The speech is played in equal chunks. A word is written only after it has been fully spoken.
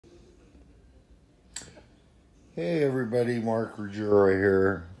Hey everybody, Mark Ruggiero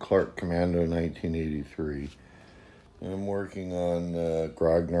here, Clark Commando 1983. I'm working on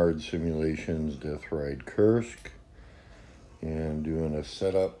Grognard Simulations Deathride Kursk and doing a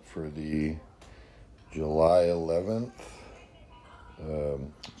setup for the July 11th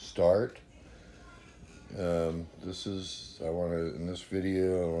start. In this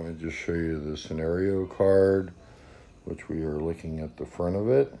video, I want to just show you the scenario card, which we are looking at the front of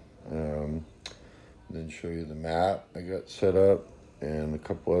it. Then show you the map I got set up and a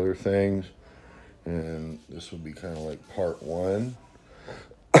couple other things. And this will be kind of like part one.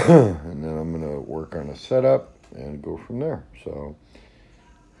 And then I'm going to work on a setup and go from there. So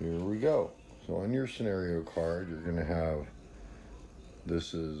here we go. So on your scenario card, you're going to have,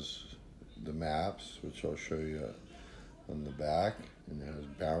 this is the maps, which I'll show you on the back. And it has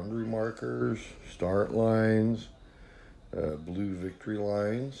boundary markers, start lines, blue victory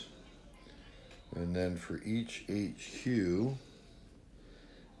lines. And then for each HQ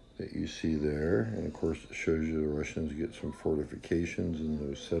that you see there, and of course it shows you the Russians get some fortifications in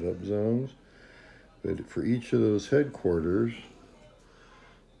those setup zones. But for each of those headquarters,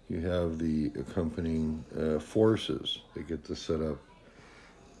 you have the accompanying forces that get to set up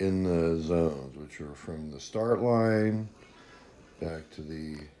in the zones, which are from the start line back to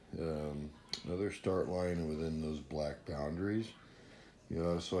the other start line within those black boundaries. You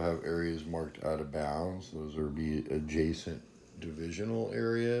also have areas marked out of bounds. Those are adjacent divisional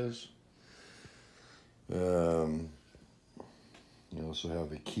areas. You also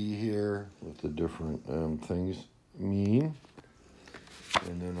have a key here with the different things mean.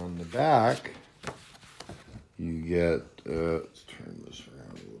 And then on the back, you get, let's turn this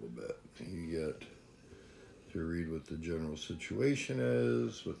around a little bit. You get to read what the general situation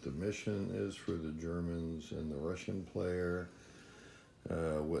is, what the mission is for the Germans and the Russian player.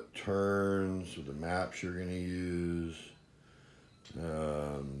 What turns, the maps you're going to use,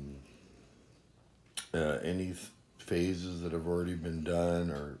 any phases that have already been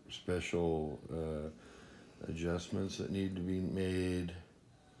done or special adjustments that need to be made.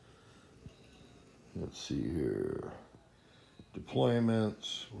 Let's see here.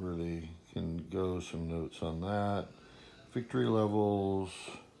 Deployments, where they can go, some notes on that. Victory levels,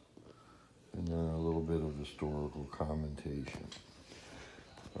 and then a little bit of historical commentation.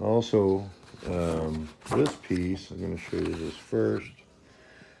 Also, this piece, I'm going to show you this first,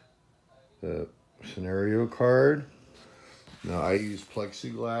 the scenario card. Now, I use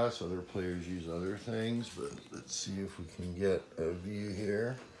plexiglass, other players use other things, but let's see if we can get a view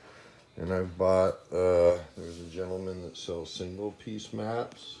here. And I've bought, there's a gentleman that sells single piece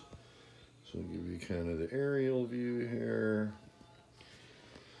maps. So I'll give you kind of the aerial view here.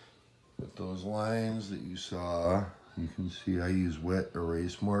 With those lines that you saw, you can see I use wet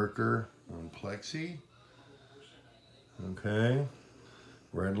erase marker on plexi. Okay.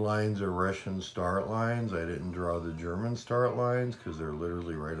 Red lines are Russian start lines. I didn't draw the German start lines because they're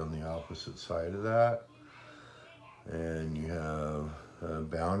literally right on the opposite side of that. And you have a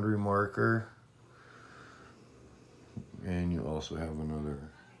boundary marker. And you also have another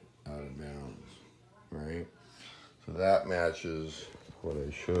out of bounds, right? So that matches what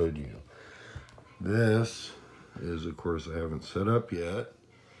I showed you. This is, of course, I haven't set up yet,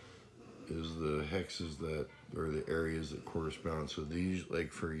 is the hexes that, or the areas that correspond. So these,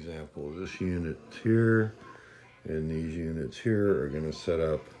 like for example, this unit here and these units here are going to set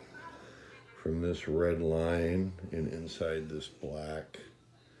up from this red line and inside this black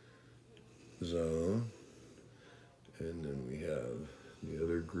zone. And then we have the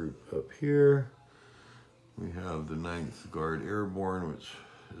other group up here. We have the 9th Guard Airborne, which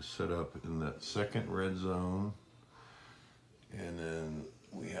is set up in that second red zone. And then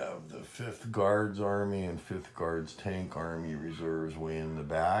we have the 5th Guards Army and 5th Guards Tank Army Reserves way in the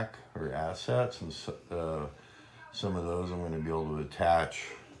back, or assets. And some of those I'm going to be able to attach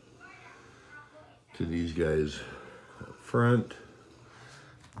to these guys up front.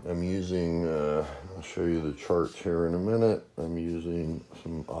 I'm using, I'll show you the charts here in a minute. I'm using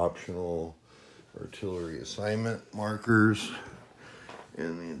some optional artillery assignment markers.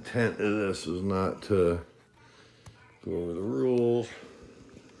 And the intent of this is not to go over the rules,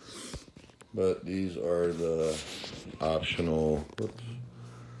 but these are the optional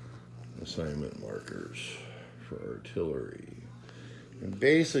assignment markers for artillery. And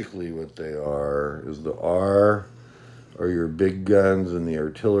basically what they are is the R are your big guns in the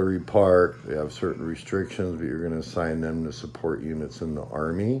artillery park. They have certain restrictions, but you're going to assign them to support units in the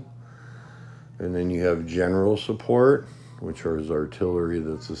army. And then you have general support, which is artillery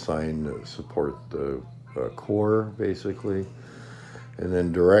that's assigned to support the corps, basically. And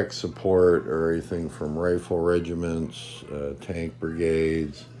then direct support are everything from rifle regiments, tank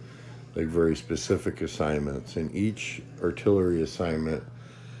brigades, like very specific assignments. And each artillery assignment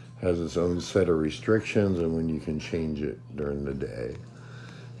has its own set of restrictions and when you can change it during the day.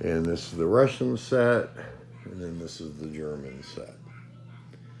 And this is the Russian set, and then this is the German set.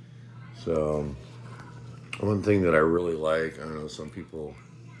 So one thing that I really like, I know some people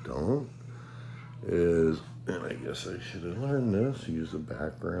don't, is, and I guess I should have learned this, use the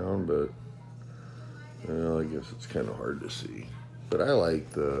background, but well, I guess it's kind of hard to see. But I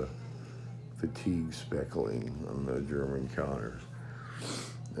like the fatigue speckling on the German counters.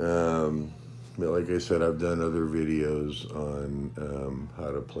 But like I said, I've done other videos on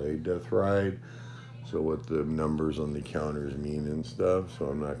how to play Deathride, so what the numbers on the counters mean and stuff, so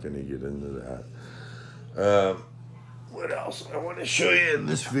I'm not going to get into that. What else? I want to show you in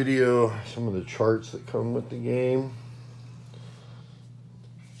this video some of the charts that come with the game.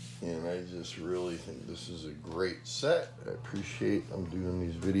 And I just really think this is a great set. I appreciate I'm doing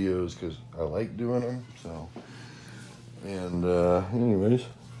these videos because I like doing them. So, and anyways,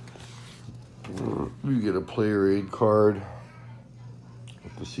 you get a player aid card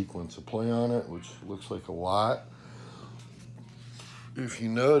with the sequence of play on it, which looks like a lot. If you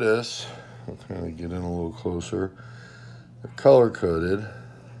notice, I'll kind of get in a little closer. They're color-coded.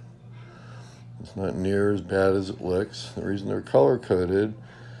 It's not near as bad as it looks. The reason they're color-coded is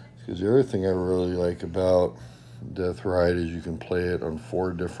because the other thing I really like about Deathride is you can play it on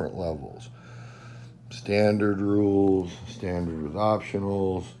 4 different levels. Standard rules, standard with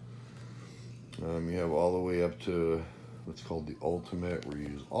optionals. You have all the way up to what's called the ultimate, where you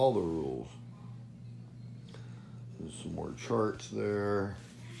use all the rules. There's some more charts there.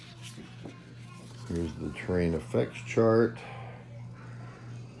 Here's the terrain effects chart,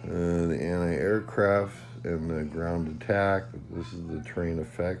 the anti-aircraft and the ground attack. This is the terrain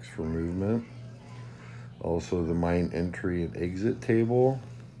effects for movement. Also the mine entry and exit table,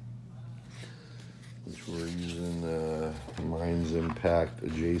 which we're using mines impact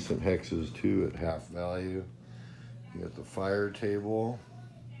adjacent hexes to at half value. You got the fire table,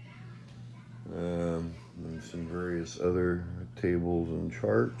 and some various other tables and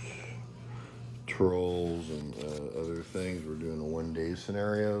charts. Patrols and other things. We're doing a 1-day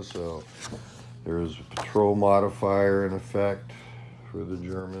scenario, so there's a patrol modifier in effect for the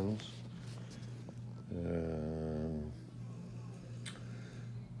Germans.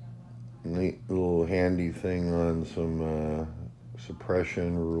 Neat little handy thing on some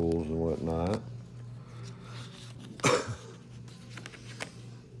suppression rules and whatnot.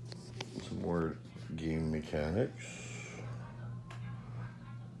 Some more game mechanics.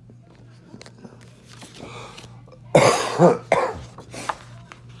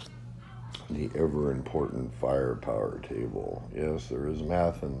 The ever-important firepower table. Yes, there is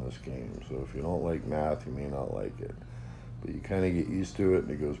math in this game, so if you don't like math, you may not like it. But you kind of get used to it,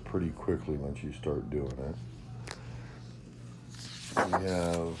 and it goes pretty quickly once you start doing it. We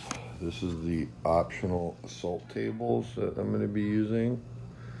have, this is the optional assault tables that I'm going to be using.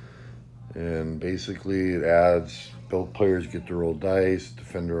 And basically it adds, both players get to roll dice,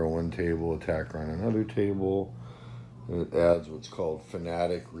 defender on one table, attacker on another table. It adds what's called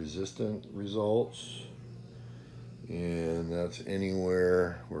fanatic resistant results, and that's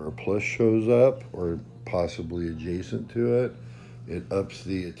anywhere where a plus shows up or possibly adjacent to it. It ups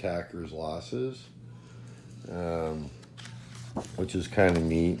the attacker's losses, which is kind of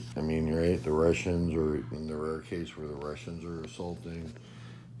neat. I mean, right, the Russians, or in the rare case where the Russians are assaulting,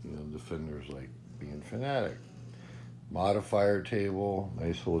 you know, defenders like being fanatic. Modifier table,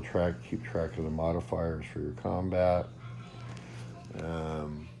 nice little keep track of the modifiers for your combat. I'll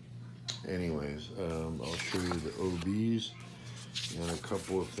show you the OBs and a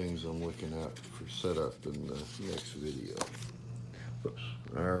couple of things I'm looking at for setup in the next video. Oops.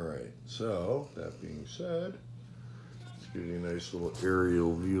 All right, so that being said, let's give you a nice little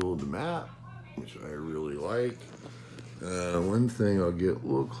aerial view of the map, which I really like. One thing, I'll get a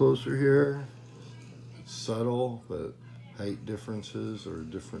little closer here. It's subtle, but height differences or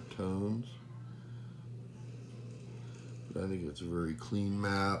different tones. I think it's a very clean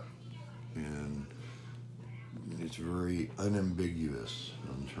map, and it's very unambiguous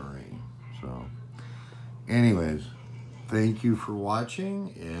on terrain. So anyways, thank you for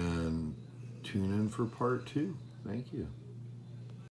watching, and tune in for part 2. Thank you.